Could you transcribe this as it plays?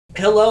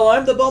Hello,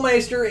 I'm the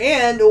Bowmeister,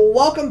 and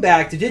welcome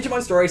back to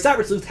Digimon Story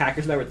Cyber Sleuth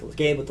Hackers Memorable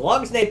Game with the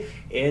longest name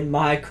in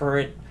my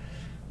current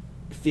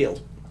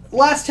field.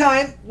 Last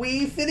time,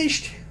 we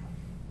finished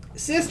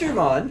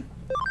Sistermon.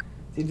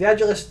 The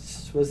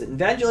Evangelist, was it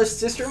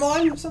Evangelist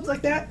Sistermon? Something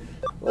like that?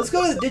 Let's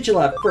go to the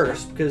Digilab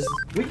first, because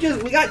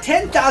we got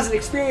 10,000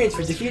 experience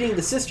for defeating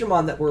the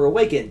Sistermon that were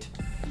awakened.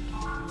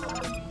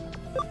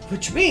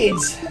 Which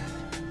means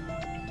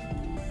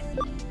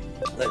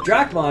that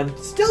Dracmon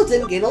still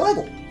didn't gain a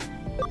level.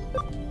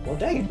 Well,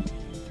 dang it.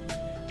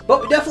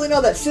 But we definitely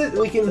know that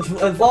we can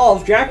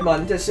evolve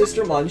Dracmon into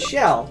Sistermon's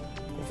shell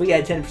if we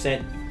add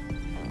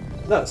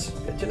 10%. Those.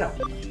 Good to know.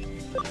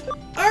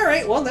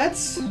 Alright, well,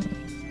 that's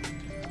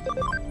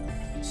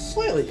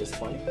slightly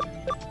disappointing.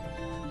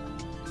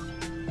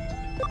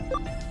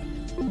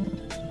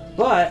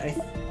 But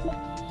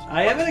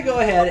I am going to go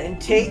ahead and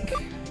take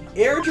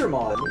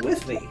Airdramon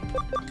with me.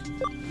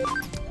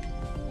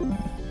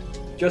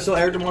 Just so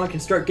Airdramon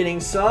can start getting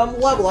some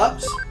level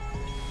ups.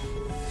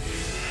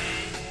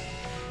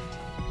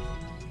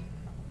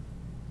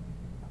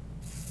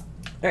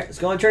 Alright, let's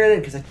go and turn it in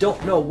because I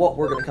don't know what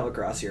we're going to come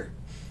across here.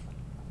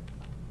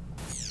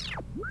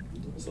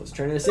 So let's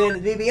turn this in to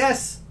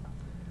BBS.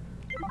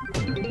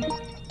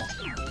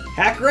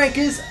 Hack rank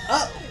is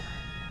up.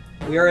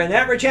 We are an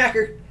average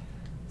hacker.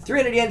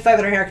 300 yen,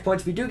 500 hack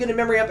points. We do get a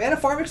memory up and a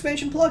farm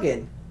expansion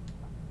plugin.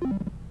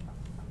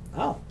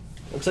 Oh,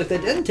 looks like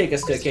that didn't take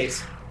us to a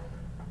case.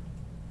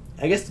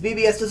 I guess the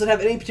BBS doesn't have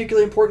any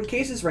particularly important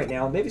cases right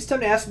now. Maybe it's time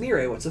to ask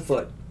Mirai what's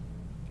afoot.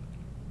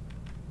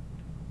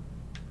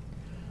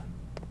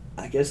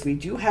 I guess we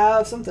do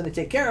have something to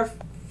take care of.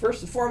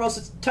 First and foremost,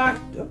 let's talk.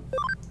 Oh,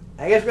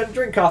 I guess we're going to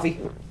drink coffee.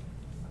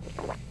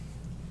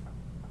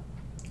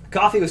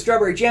 Coffee with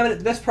strawberry jam in it.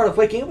 The best part of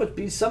waking up would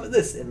be some of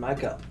this in my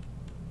cup.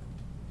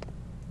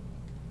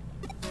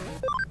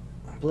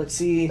 But let's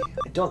see.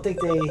 I don't think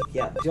they...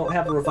 Yeah, we don't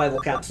have a revival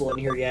capsule in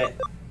here yet.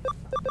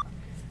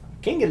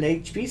 Can get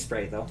an HP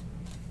spray, though.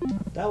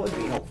 That would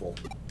be helpful.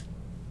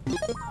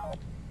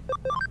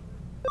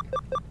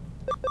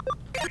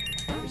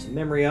 There's a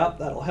memory up.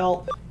 That'll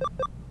help.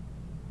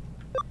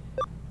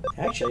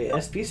 Actually,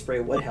 SP spray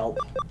would help.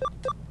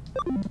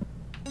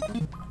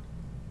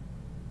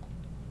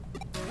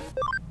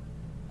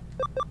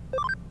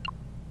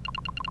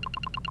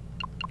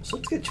 So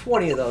let's get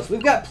 20 of those.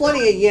 We've got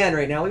plenty of yen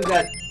right now. We've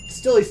got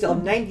still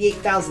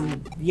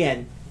 98,000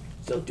 yen.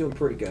 Still doing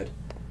pretty good.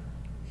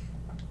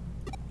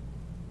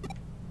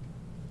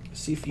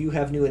 See if you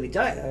have any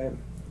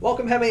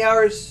welcome, how many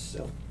hours?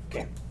 So,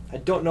 okay. I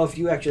don't know if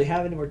you actually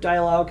have any more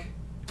dialogue.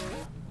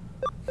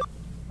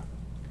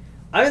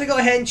 I'm going to go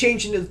ahead and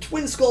change into the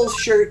Twin Skulls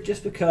shirt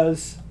just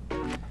because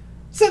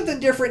something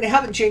different. I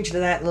haven't changed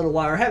into that in a little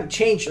while. I haven't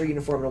changed our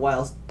uniform in a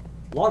while.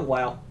 Long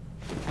while.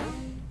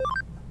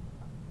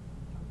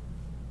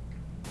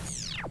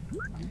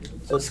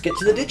 So let's get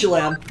to the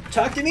Digilab.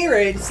 Talk to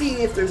Mirai and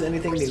see if there's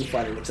anything new,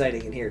 fun, and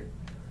exciting in here.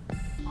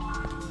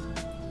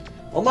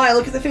 Oh my,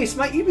 look at the face.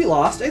 Might you be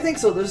lost? I think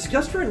so. There's a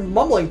customer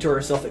mumbling to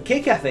herself at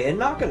K-Cafe in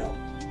Nakano.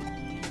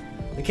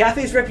 The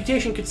cafe's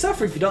reputation could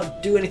suffer if you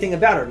don't do anything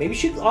about her. Maybe you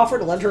should offer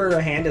to lend her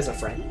a hand as a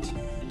friend.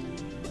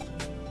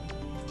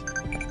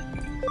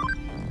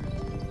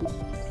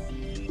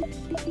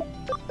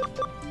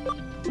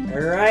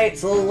 Alright,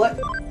 so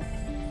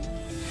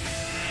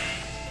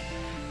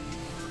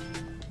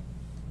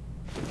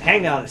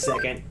hang on a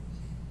second.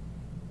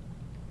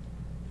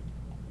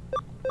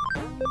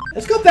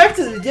 Let's go back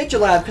to the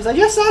Digilab, because I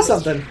just saw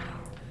something.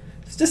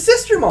 It's the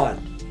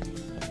Sistermon.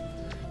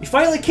 You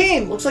finally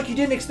came. Looks like you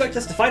didn't expect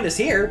us to find us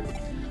here.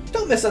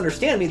 Don't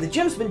misunderstand me. The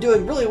gym's been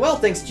doing really well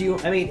thanks to you.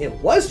 I mean, it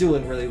was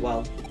doing really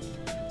well.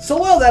 So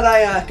well that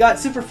I got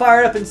super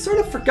fired up and sort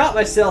of forgot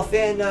myself,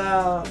 and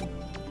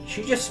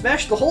she just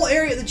smashed the whole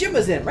area the gym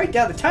was in, right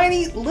down to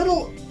tiny,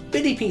 little,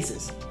 bitty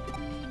pieces.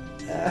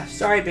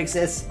 Sorry, big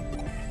sis.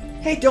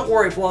 Hey, don't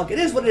worry, Blanc. It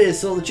is what it is,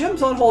 so the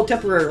gym's on hold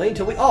temporarily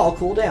until we all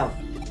cool down.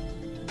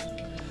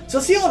 So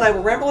Seal and I were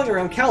rambling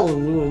around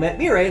Kowloon when we met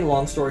Mirai, and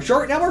long story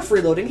short, now we're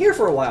freeloading here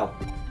for a while.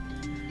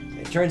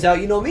 It turns out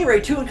you know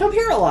Mirai too and come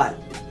here a lot.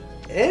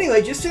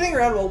 Anyway, just sitting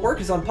around while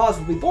work is on pause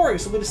would be boring,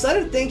 so we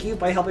decided to thank you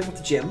by helping with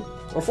the gym,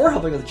 or for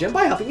helping with the gym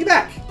by helping you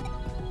back.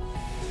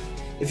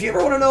 If you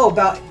ever want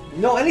to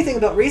know anything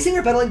about racing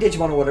or battling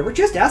Digimon or whatever,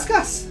 just ask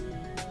us.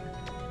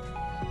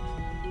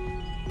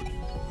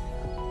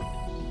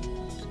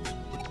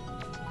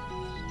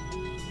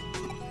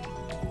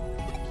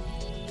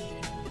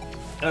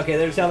 Okay,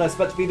 they're telling us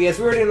about the BBS.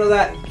 We already know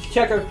that.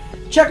 Check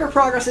our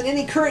progress in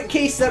any current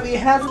case that we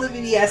have in the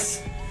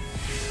BBS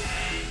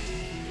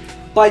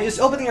by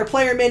just opening our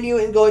player menu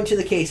and going to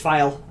the case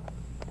file.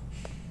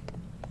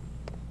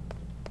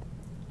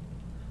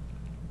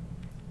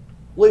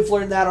 We've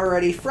learned that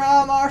already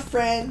from our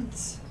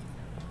friends.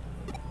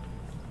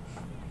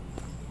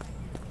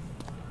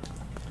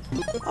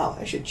 Oh,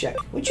 I should check.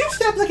 Would you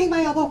stop licking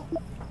my elbow?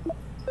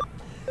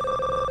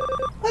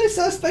 What is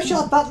so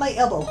special about my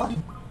elbow, huh?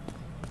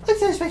 What's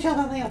so special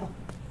about my elbow?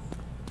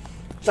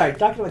 Sorry,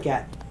 talking to a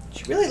cat.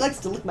 She really likes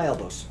to lick my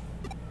elbows.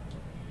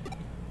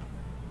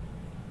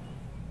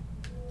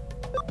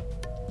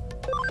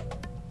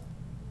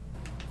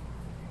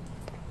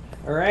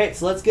 Alright,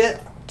 so let's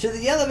get to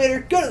the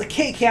elevator, go to the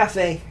K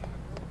Cafe,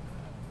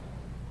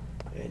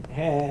 and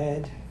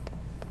head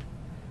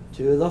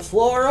to the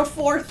floor of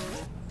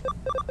 4th.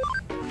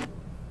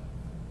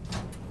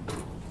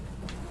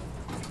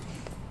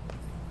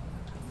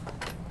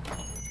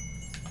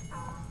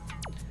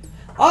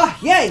 Ah,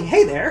 Yang!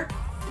 Hey there!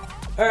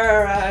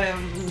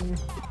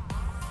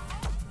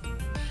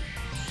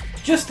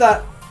 Just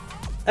thought,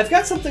 I've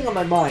got something on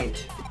my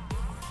mind.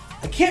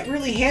 I can't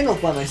really handle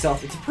it by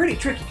myself. It's a pretty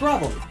tricky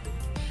problem.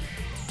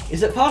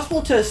 Is it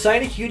possible to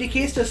assign a cutie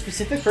case to a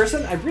specific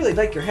person? I'd really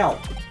like your help.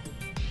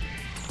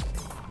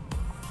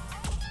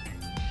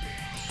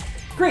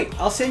 Great,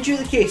 I'll send you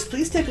the case.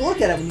 Please take a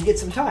look at it when you get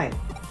some time.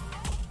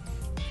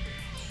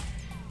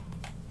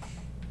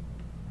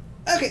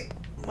 Okay,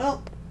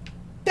 well,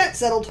 that's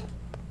settled.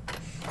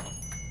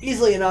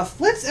 Easily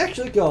enough. Let's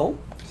actually go,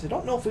 because I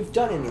don't know if we've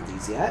done any of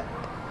these yet.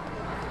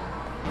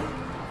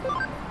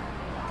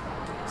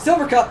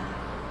 Silver Cup.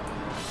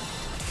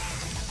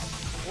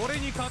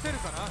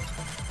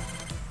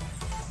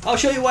 I'll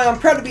show you why I'm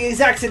proud to be a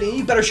Zaxxon, and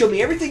you better show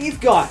me everything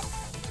you've got.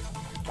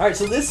 Alright,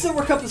 so this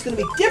Silver Cup is going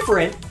to be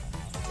different,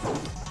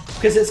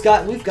 because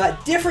we've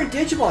got different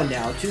Digimon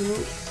now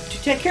to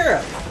take care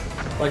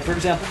of. Like, for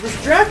example, this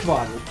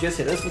Dracmon, which just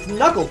hit us with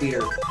Knuckle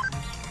Beater.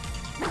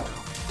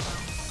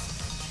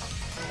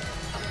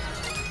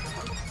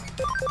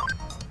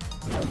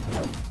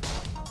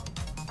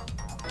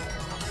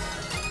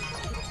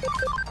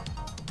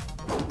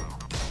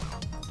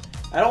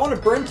 I don't want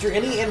to burn through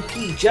any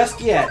MP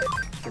just yet.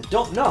 I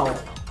don't know.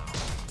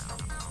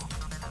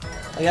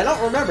 Like, I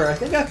don't remember. I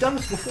think I've done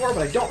this before,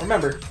 but I don't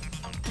remember.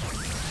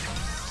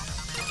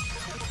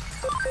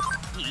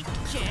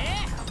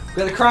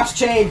 Got a cross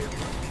chain.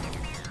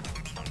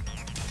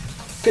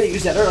 Could have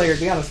used that earlier,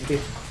 to be honest with you.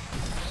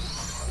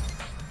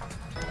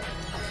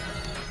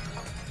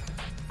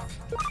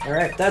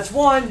 Alright, that's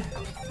one.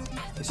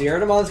 So your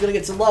Erdemon's gonna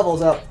get some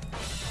levels up.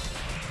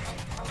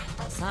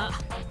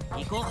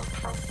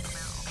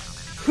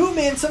 Cool,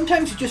 man,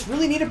 sometimes you just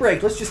really need a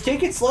break. Let's just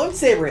take it slow and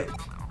savor it.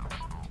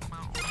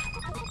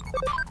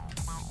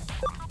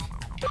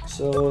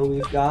 So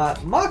we've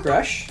got Mach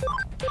Rush.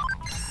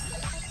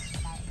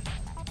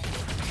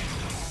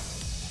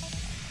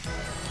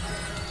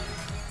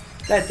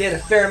 That did a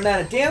fair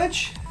amount of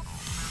damage.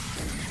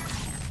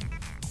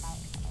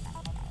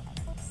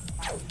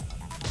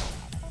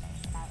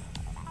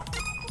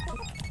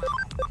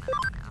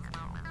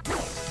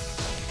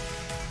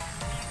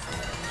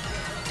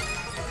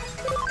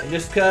 And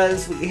just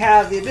because we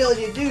have the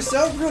ability to do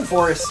so, Rune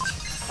Forest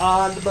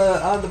on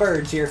the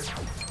birds here.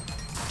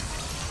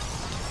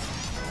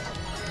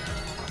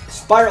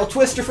 Spiral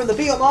Twister from the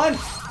Beomon.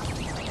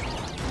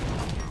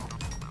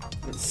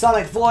 And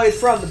Sonic Void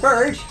from the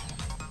bird.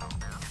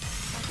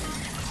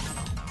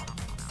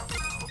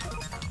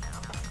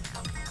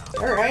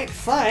 Alright,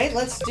 fine.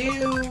 Let's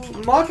do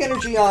Mach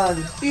Energy on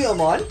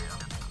Beomon.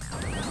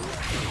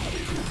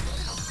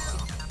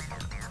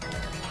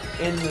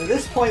 And at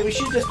this point, we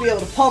should just be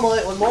able to pummel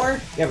it one more.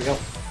 There we go.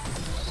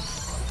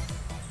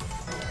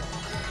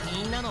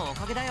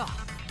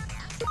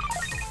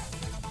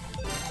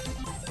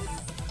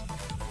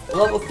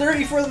 Level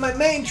 30 for my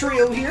main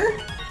trio here.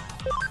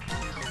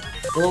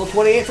 Level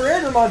 28 for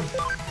Erdemonn.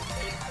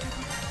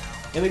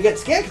 And we get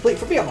scan complete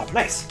for Beomon.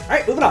 Nice.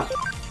 Alright, moving on.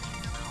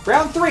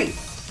 Round 3.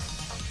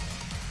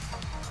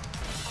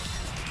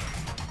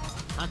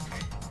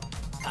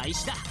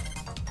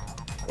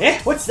 Eh,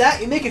 what's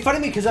that? You making fun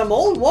of me because I'm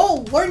old?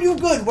 Whoa, learn you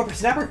good,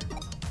 whippersnapper.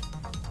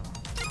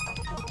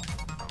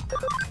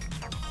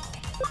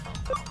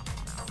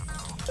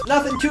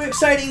 Nothing too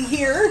exciting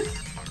here.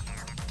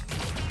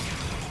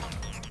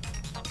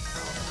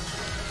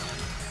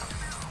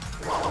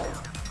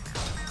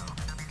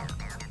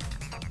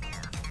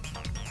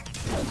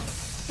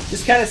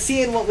 Just kind of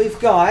seeing what we've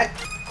got.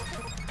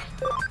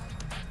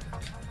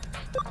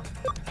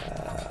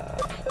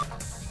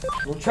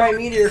 We'll try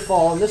Meteor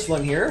Fall on this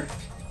one here.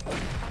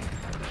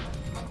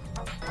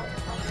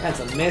 That's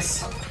a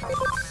miss.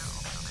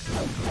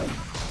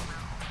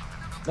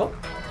 Nope.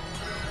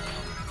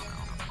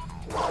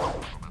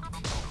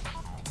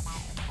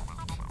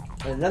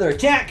 And another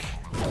attack.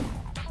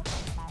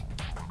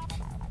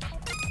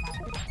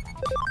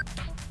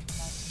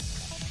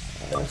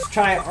 Let's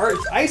try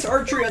Ice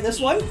Archery on this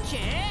one.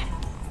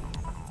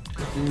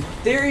 In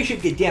theory,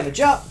 should get damage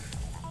up.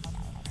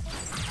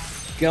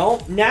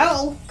 Go.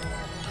 Now,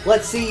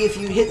 let's see if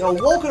you hit a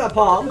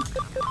Wokenapalm.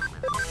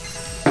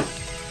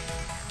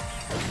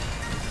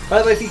 By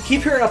the way, if you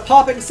keep hearing a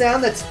popping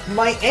sound, that's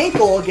my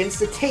ankle against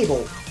the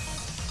table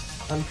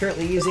I'm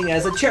currently using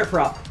as a chair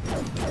prop.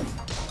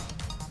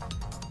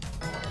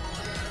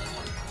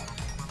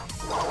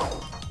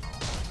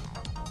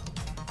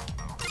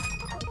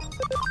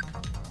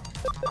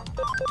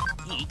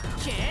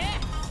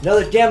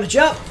 Another damage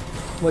up,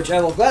 which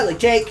I will gladly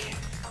take.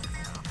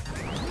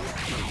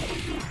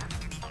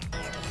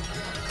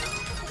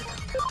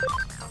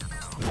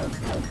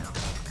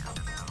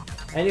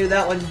 I knew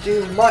that wouldn't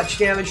do much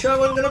damage, so I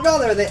wasn't going to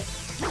bother with it.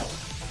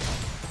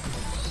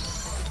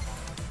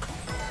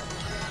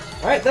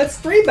 Alright, that's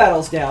 3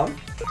 battles down.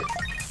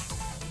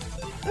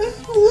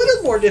 A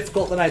little more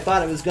difficult than I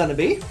thought it was gonna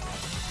be.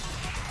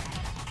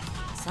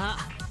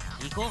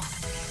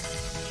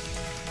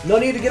 No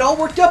need to get all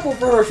worked up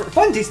over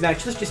funsies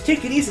match. Let's just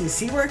take it easy and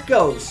see where it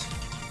goes.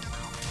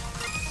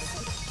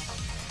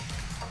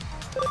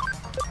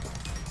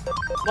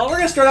 Well, we're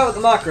gonna start out with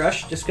the Mach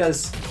Rush, just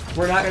because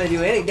we're not gonna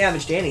do any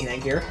damage to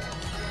anything here.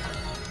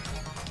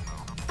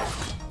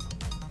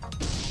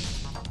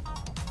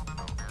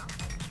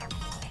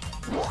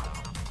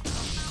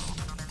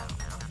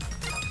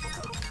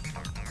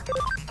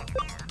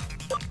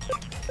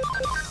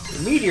 The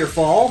Meteor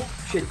Fall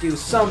should do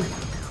some.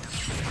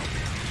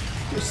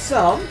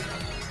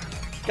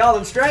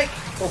 Goblin Strike,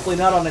 hopefully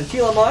not on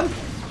Antilamon.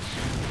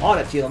 On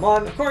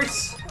Antilamon, of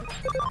course.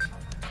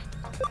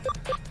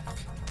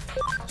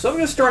 So I'm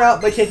going to start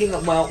out by taking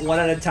them out one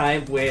at a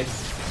time with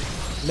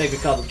Mega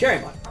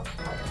Kabuterimon.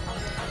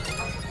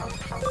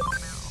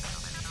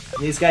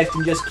 These guys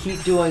can just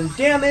keep doing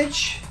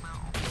damage.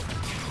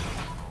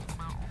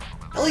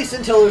 At least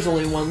until there's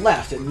only one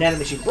left. And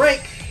Nanomachine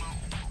Break.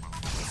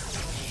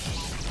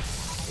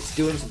 It's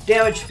doing some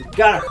damage. We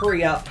gotta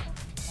hurry up.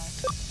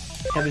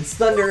 Heaven's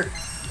Thunder.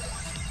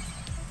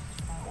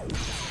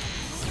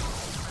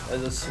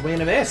 There's a swing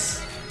and a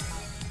miss.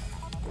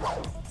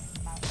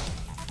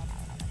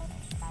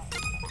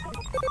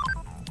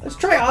 Let's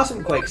try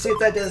Awesome Quake, see if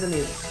that does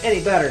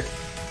any better.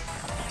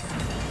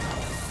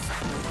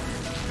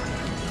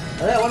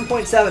 Well, that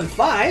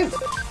 1.75,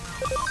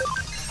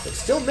 but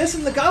still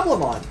missing the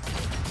Goblimon.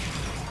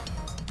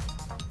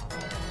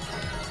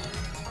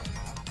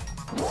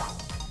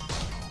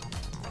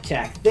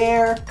 Attack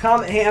there,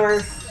 Comet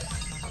Hammer.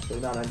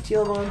 Not on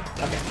Telemon.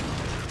 Okay.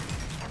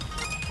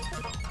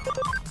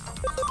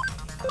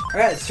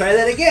 Alright, let's try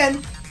that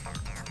again.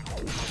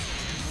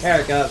 There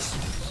it goes.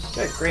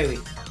 Good gravy.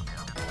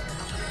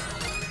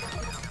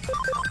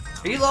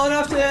 Are you low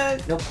enough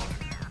to... Nope.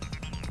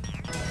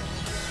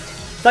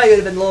 Thought you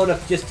would have been low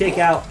enough to just take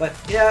out, but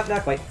yeah,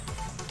 not quite.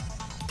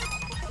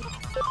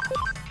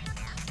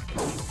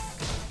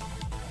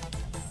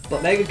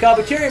 But Mega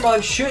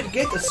Kabuterimon should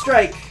get the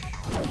strike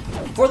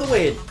for the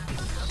win.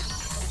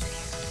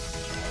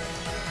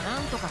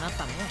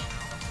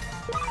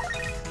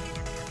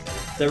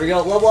 There we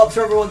go, level up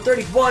to everyone,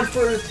 31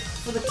 for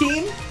the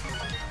team.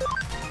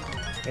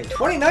 And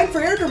 29 for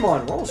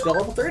Airdramon. We're almost got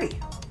level 30. I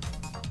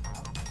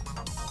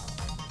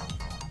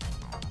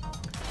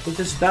think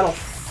this is battle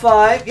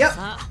 5. Yep.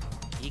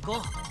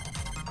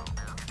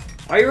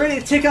 Are you ready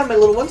to take on my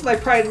little ones, my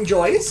pride and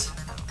joys?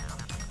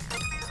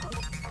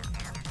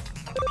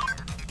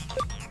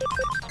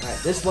 Alright,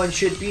 this one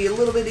should be a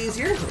little bit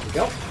easier. There we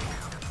go.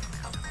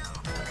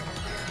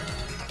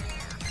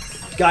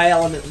 Guy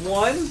Element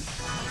 1.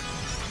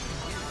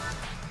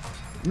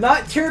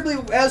 Not terribly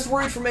as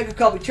worried for Mega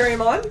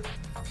Kabuterimon.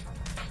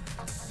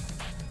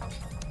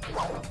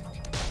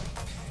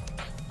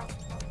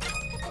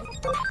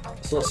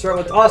 So let's start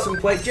with Awesome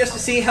Quake just to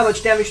see how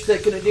much damage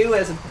that's going to do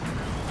as a...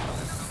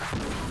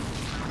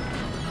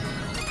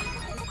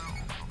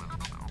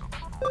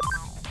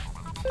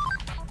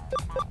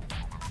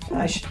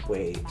 I should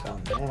wait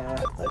on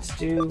that. Let's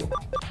do...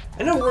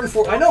 I know Rune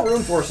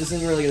Force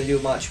isn't really going to do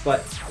much, but...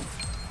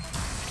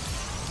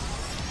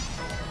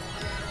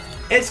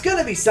 it's going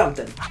to be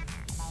something.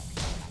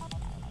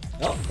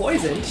 Oh,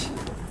 poisoned.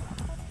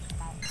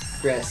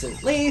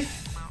 Crescent Leaf.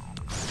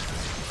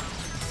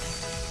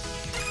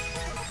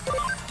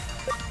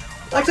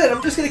 Like I said,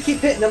 I'm just going to keep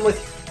hitting them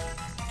with...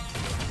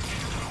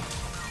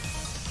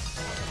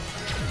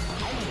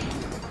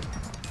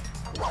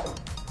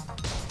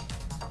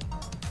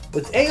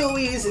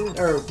 AoEs and,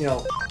 or,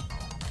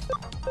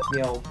 you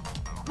know,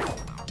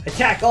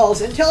 attack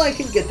alls until I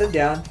can get them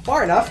down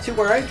far enough to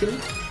where I can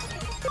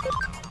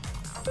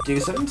do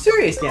some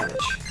serious damage.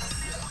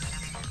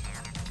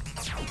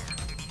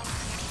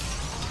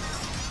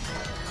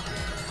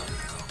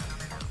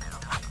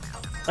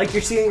 Like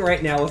you're seeing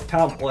right now with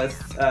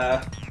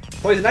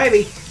Poison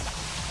Ivy.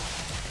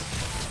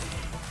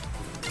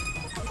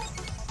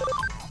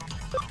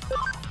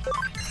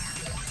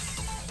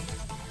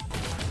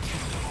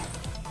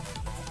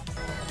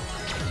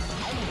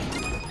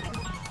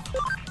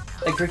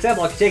 Like for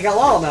example, I can take out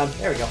Lalamon.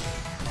 There we go.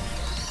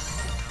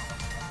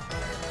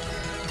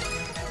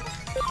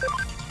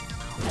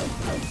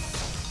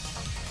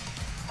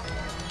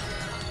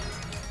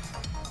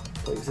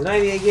 Poison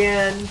Ivy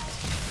again.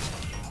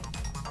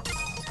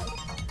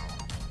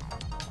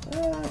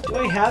 Do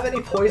I have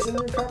any poison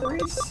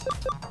recoveries?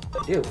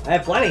 I do. I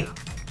have plenty.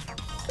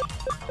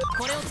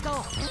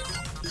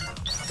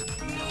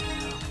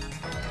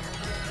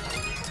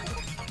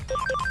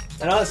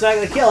 I know it's not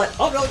going to kill it.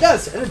 Oh, no, it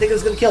does. I didn't think it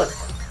was going to kill it.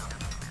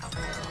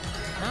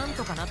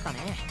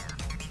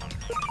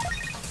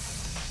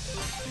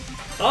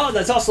 Oh,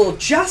 that's also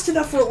just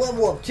enough for a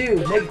level up too.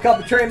 Mega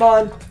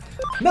Kabuterimon,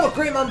 Metal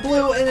Greymon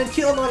Blue, and then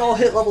Telemon all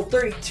hit level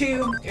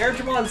 32.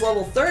 Airdramon's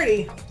level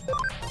 30.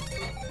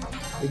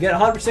 We get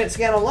 100%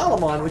 scan on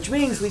Lalamon, which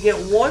means we get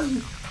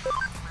one...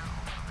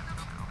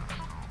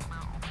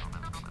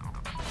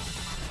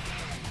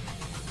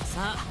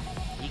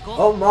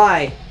 Oh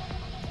my.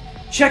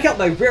 Check out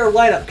my rare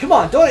lineup. Come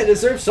on, don't I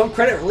deserve some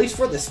credit at least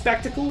for the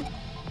spectacle?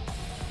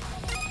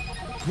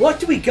 What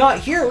do we got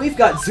here? We've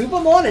got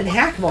Zubamon and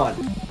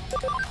Hackmon.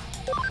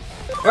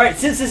 Alright,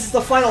 since this is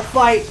the final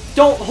fight,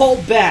 don't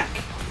hold back.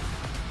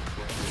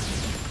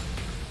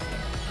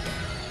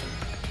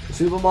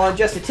 Zubamon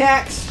just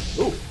attacks.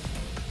 Ooh.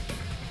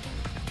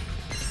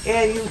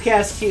 And you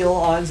cast heal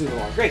on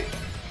Zubamon. Great.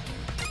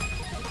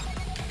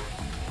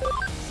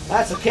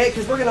 That's okay,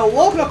 because we're going to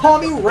welcome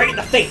upon me right in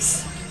the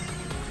face.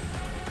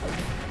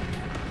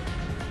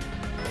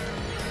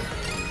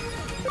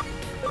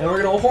 And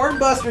we're going to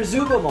Hornbuster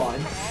Zubamon.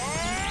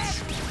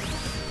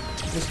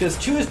 Just because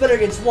 2 is better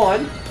against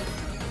 1.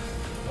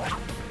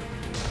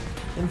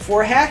 And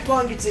before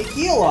Hackmon gets a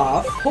heal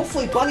off,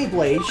 hopefully Bunny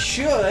Blade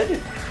should, in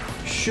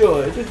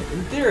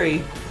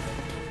theory,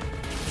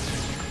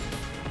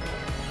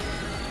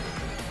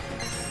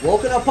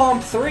 Woken Up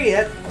Palm 3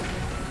 it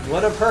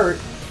would have hurt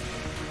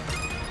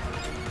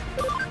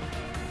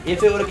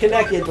if it would have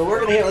connected, but we're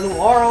going to hit with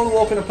our own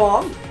Woken Up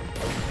Palm.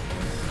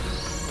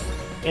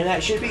 And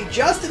that should be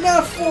just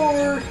enough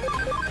for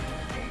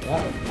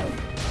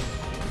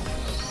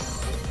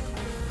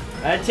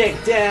a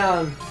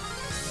takedown.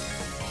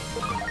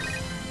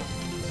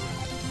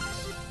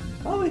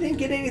 Oh, we didn't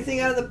get anything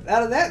out of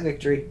that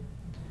victory.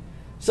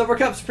 Silver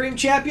Cup Supreme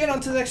Champion. On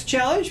to the next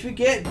challenge. We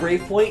get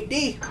Brave Point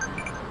D.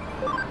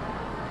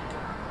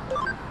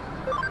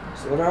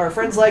 So what are our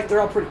friends like?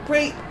 They're all pretty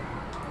great.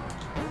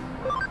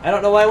 I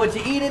don't know why I went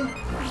to Eden,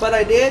 but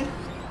I did.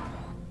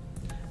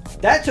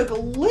 That took a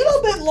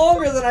little bit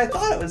longer than I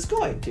thought it was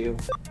going to.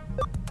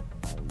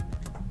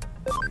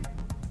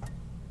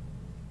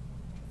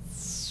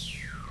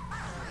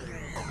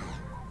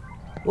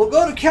 We'll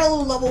go to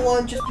Kalu level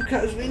 1 just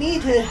because we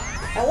need to...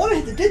 I want to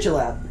hit the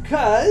Digilab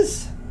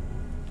because...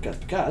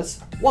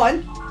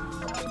 One...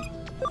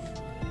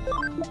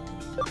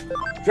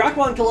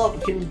 Drakmon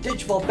can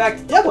Digivolve back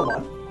to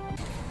Devamon.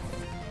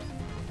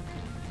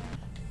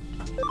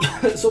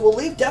 So we'll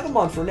leave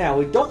Devamon for now.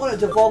 We don't want to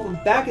devolve him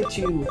back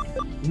into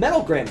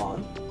Metal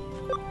Greymon.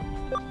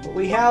 But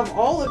we have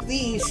all of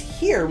these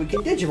here we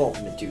can Digivolve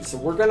him into. So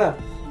we're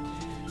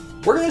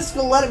just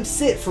gonna let him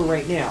sit for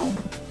right now.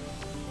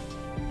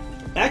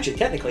 Actually,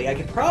 technically, I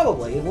could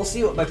probably, and we'll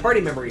see what my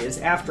party memory is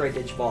after I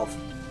Digivolve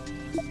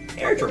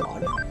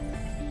Airdramon.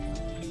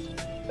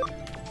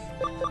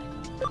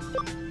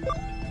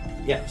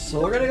 Yeah,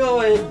 so we're gonna go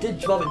and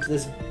Digivolve into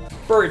this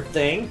bird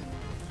thing.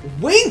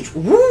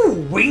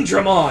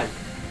 Wingdramon!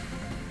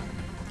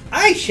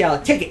 I shall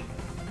take it!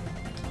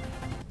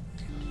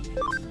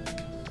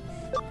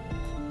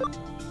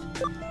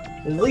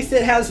 At least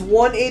it has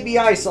 1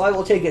 ABI, so I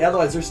will take it.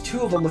 Otherwise, there's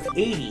 2 of them with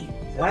 80.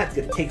 That's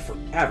gonna take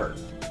forever.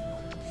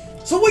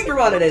 So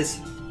Wingdramon it is!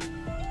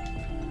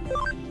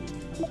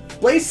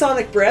 Blaze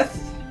Sonic Breath,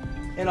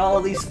 and all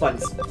of these fun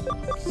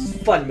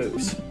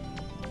moves.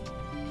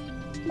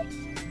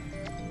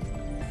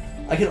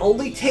 I can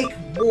only take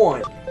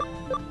 1.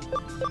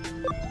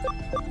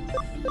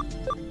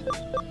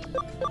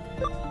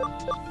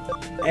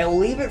 I'll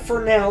leave it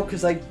for now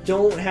because I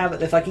don't have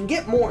it. If I can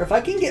get more,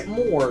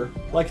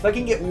 like if I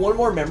can get 1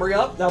 more memory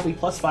up, that'll be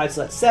 +5,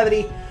 so that's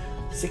 70,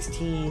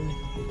 16,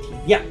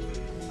 18, yeah.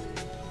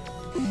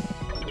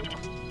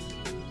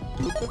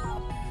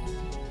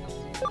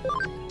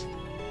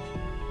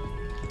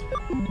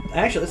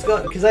 Actually, let's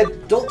go, because I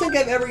don't think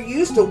I've ever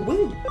used a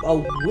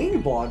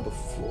Wingbond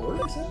before.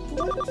 Is that the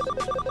one?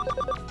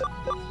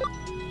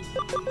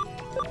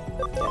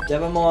 Yeah,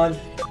 Devamon,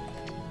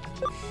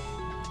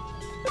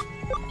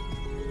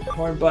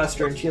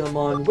 Hornbuster, and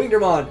Chilamon,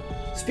 Wingdramon,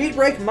 Speed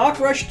Break, Mach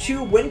Rush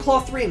 2,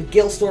 Windclaw 3, and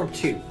Galestorm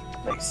 2.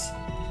 Nice.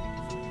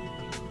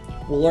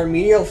 We'll learn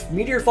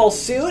Meteor Fall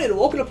soon, and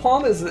Woken Up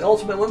Palm is the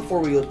ultimate one before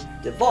we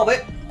evolve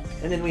it.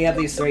 And then we have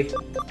these 3.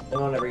 I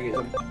don't ever use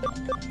them.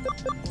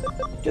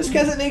 Just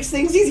because it makes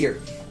things easier.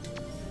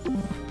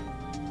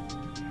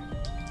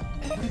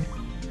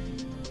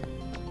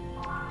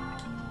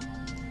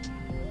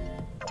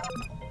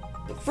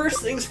 But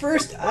first things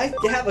first, I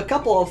have a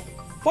couple of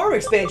farm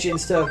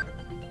expansions to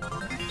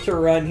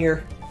run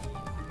here.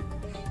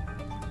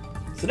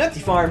 It's an empty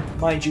farm,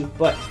 mind you,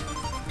 but...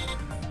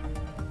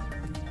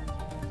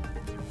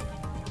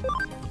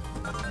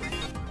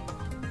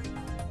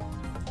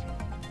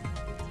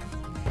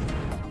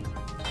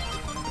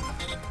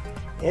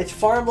 It's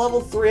farm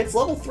level 3. It's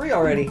level 3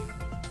 already.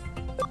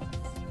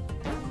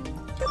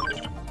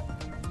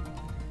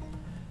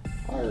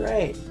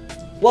 Alright.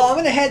 Well, I'm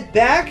going to head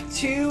back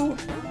to...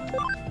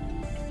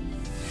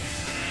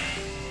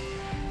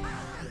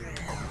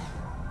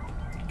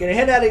 Gonna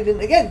head out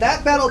again.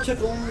 That battle took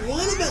a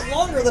little bit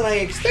longer than I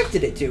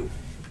expected it to.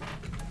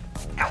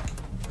 Ow.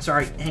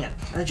 Sorry, hang on.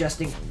 I'm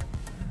adjusting.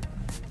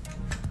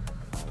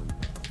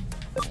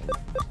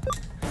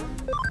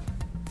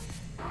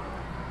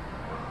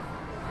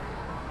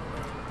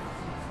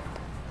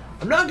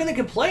 I'm not gonna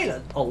complain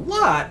a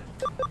lot.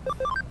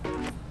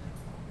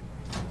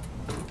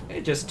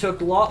 It just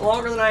took a lot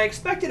longer than I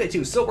expected it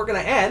to. So we're gonna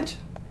end.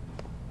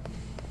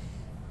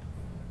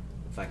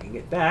 If I can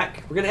Bring it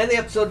back. We're going to end the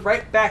episode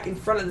right back in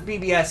front of the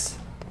BBS.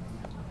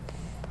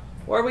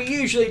 Where we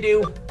usually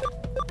do.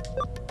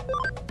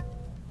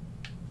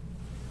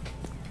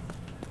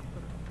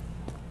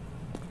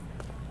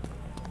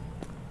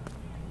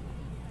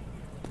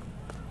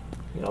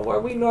 You know, where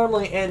we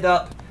normally end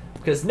up.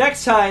 Because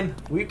next time,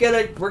 we're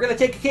gonna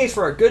take a case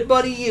for our good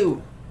buddy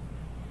you.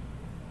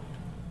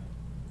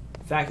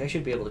 In fact, I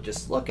should be able to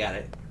just look at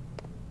it.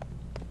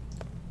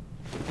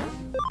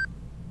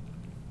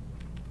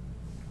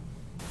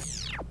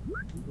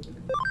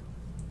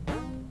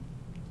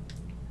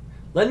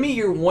 Lend me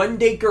your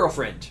one-day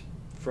girlfriend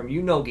from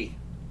Unogi.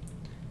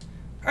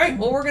 Alright,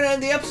 well, we're going to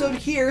end the episode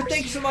here.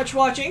 Thank you so much for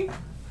watching.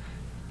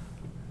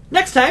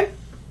 Next time,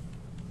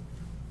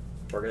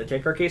 we're going to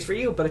take our case for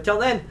you. But until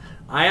then,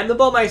 I am the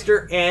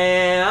Bowmeister.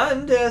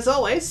 And as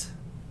always,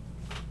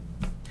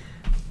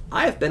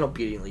 I have been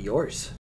obediently yours.